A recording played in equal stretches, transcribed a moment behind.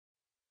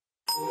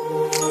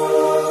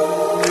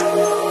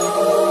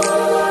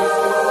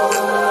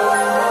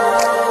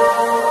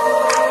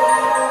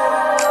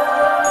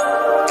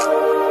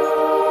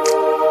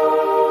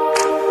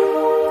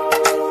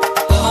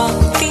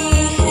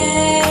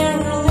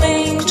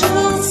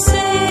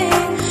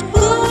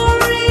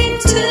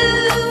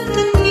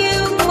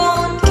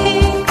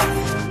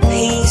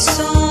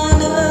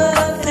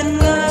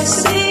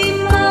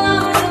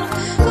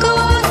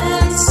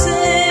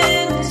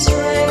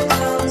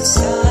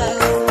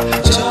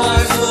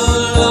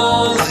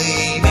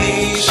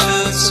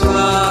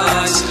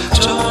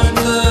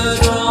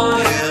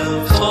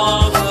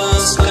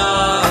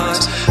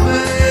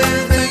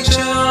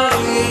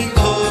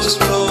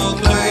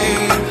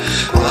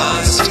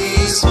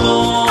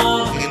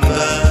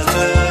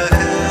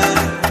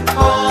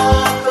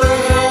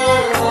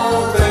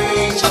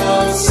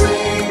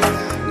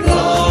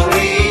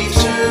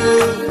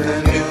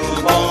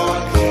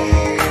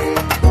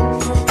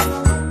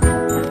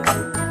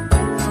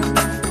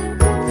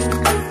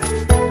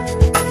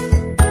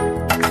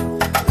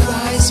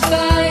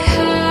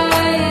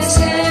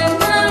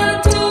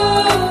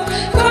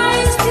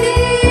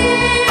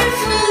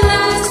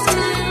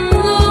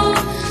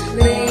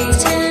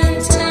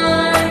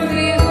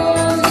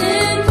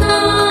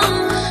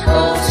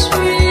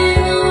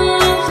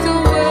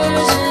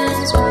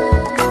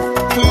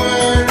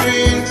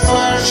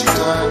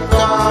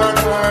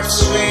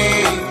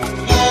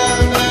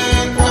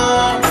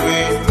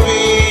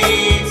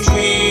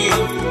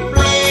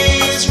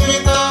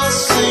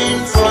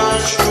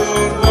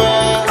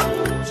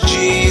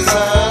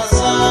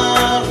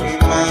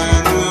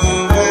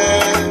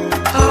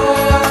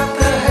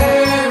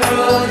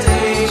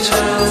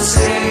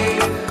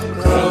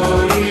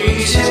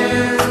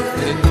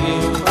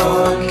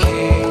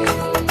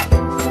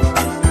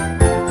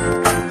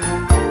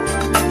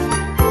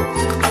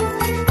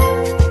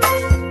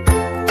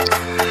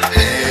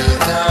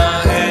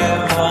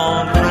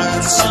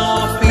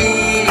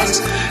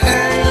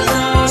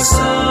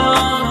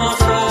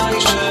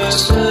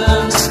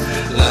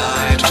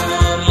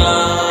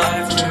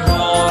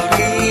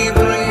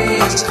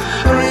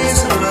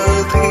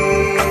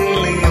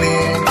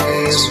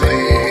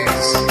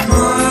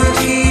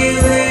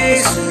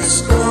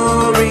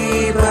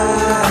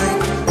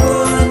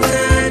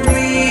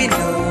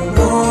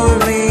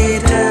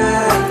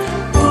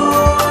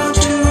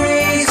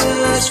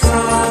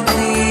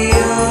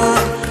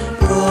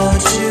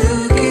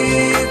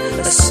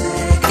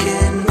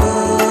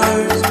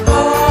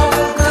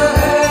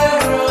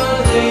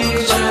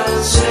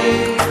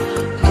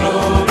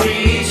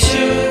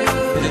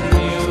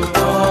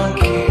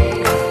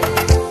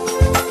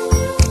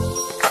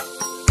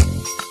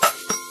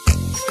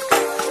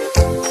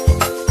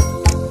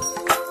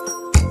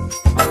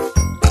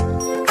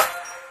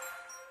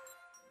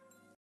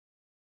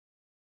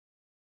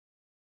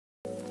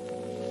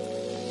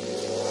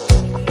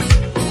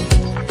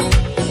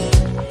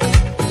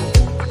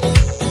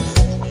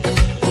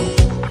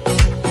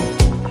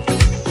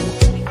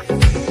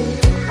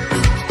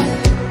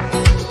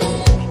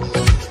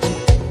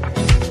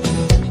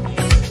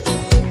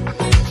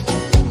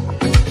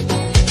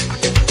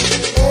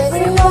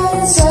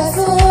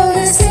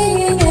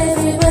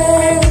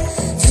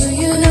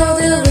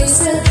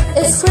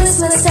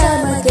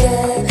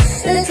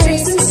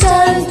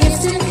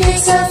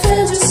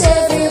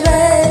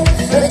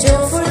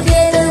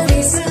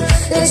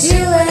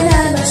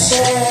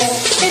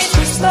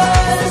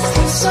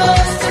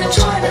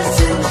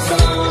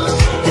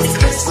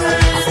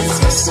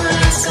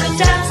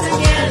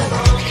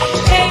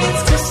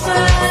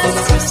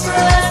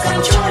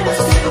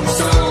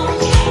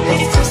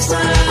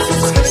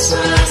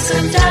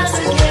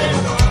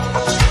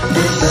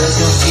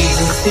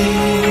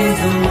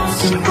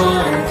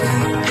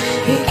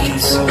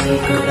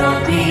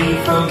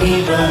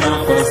forgiven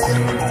of our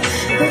sins.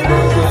 The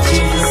birth of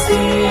Jesus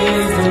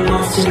is the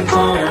most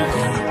important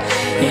thing.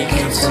 He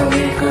came so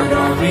we could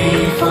all be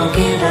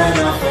forgiven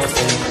of our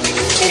sins.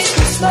 It's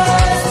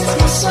Christmas,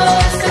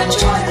 Christmas, come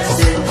join us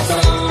in the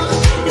song.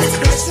 It's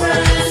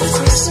Christmas,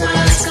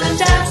 Christmas, come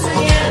dance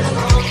again.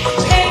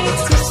 Hey,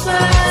 it's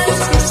Christmas,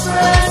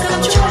 Christmas,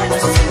 come join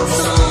us in the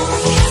song.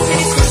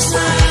 It's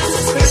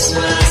Christmas,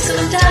 Christmas,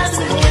 come dance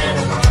again.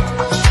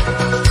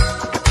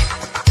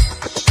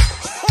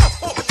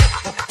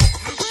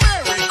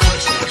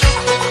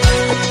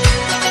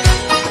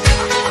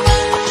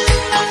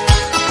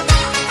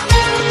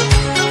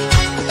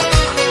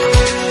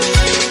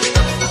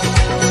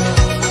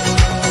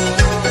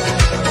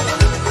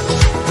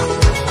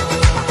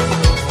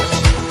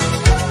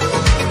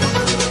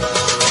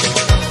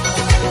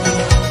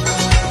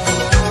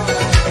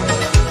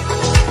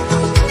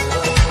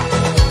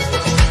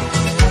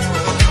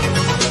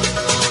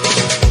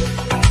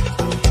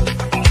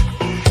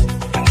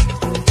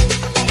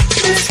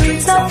 The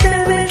streets are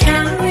filled with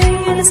caroling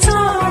and a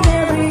star on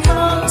every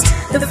heart.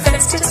 The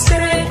festive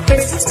spirit,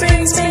 Christmas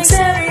brings, makes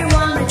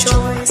everyone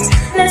rejoice.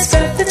 Let's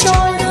spread the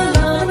joy, the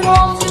love and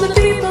warmth to the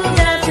people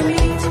that you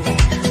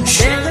meet.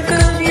 Share the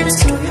good news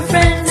to your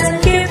friends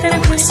and give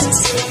them Christmas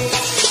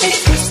gifts.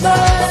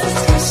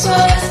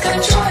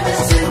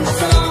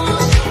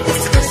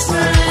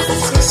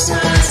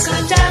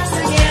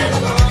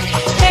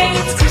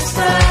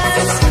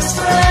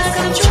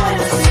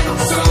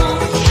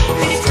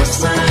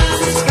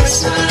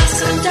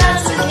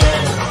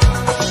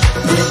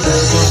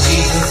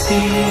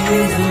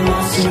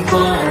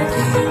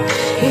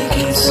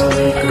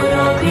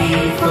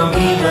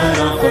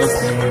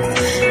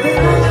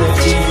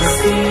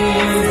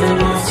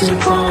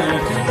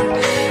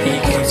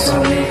 so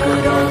we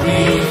could all be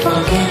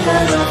forgiven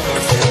enough.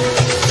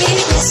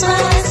 It's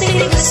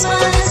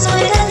Christmas,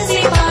 ஒரு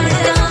ரகசி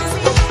பாடலாம்.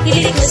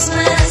 It's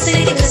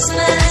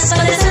Christmas,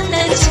 ஒரு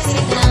சந்தடி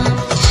செய்யலாம்.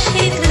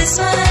 It's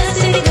Christmas,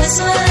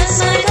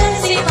 ஒரு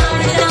ரகசி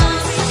பாடலாம்.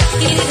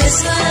 It's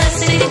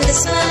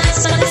Christmas,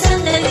 ஒரு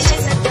சந்தடி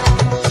செய்யலாம்.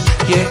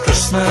 ये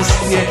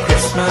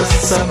Christmas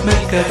सब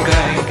मिलकर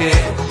गाएंगे.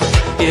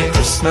 ये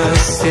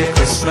Christmas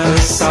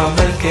सब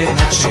मिलकर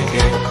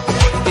नाचेंगे.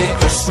 ये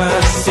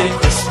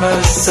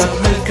Christmas सब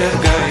मिलकर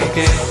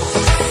गाएंगे.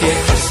 ये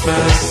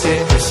Christmas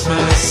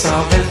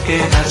सब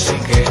मिलकर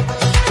नाचेंगे.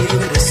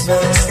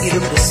 ಇದು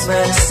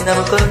ಕ್ರಿಸ್ಮಸ್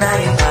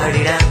നമുക്കൊന്നായി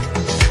പാടിടാം.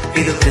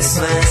 ಇದು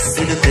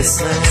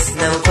ക്രിസ്മസ്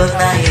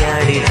നമുക്കൊന്നായി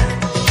ആടിടാം.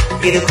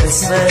 ഇത്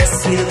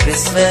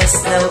ക്രിസ്മസ്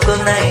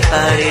നമുക്കൊന്നായി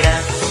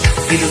പാടിടാം.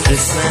 ഇത്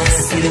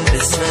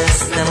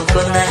ക്രിസ്മസ്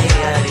നമുക്കൊന്നായി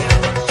ആടിടാം.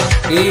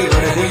 ये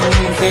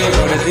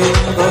वरदिन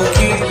वो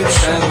की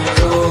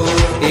शामिलो.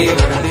 ये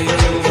वरदिन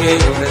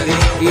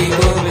की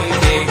को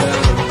मिलेगा.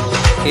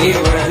 ये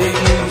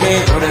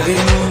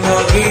वरदिन वो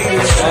की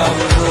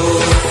शामिलो.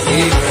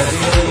 ये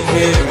वरदिन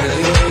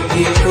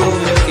की को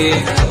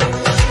मिलेगा.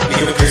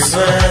 ಇದು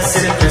ಕ್ರಿಸ್ಮಸ್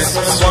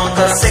ವಾಂಗ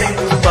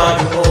ಸಿಂಗು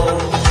ಪಾಡುವ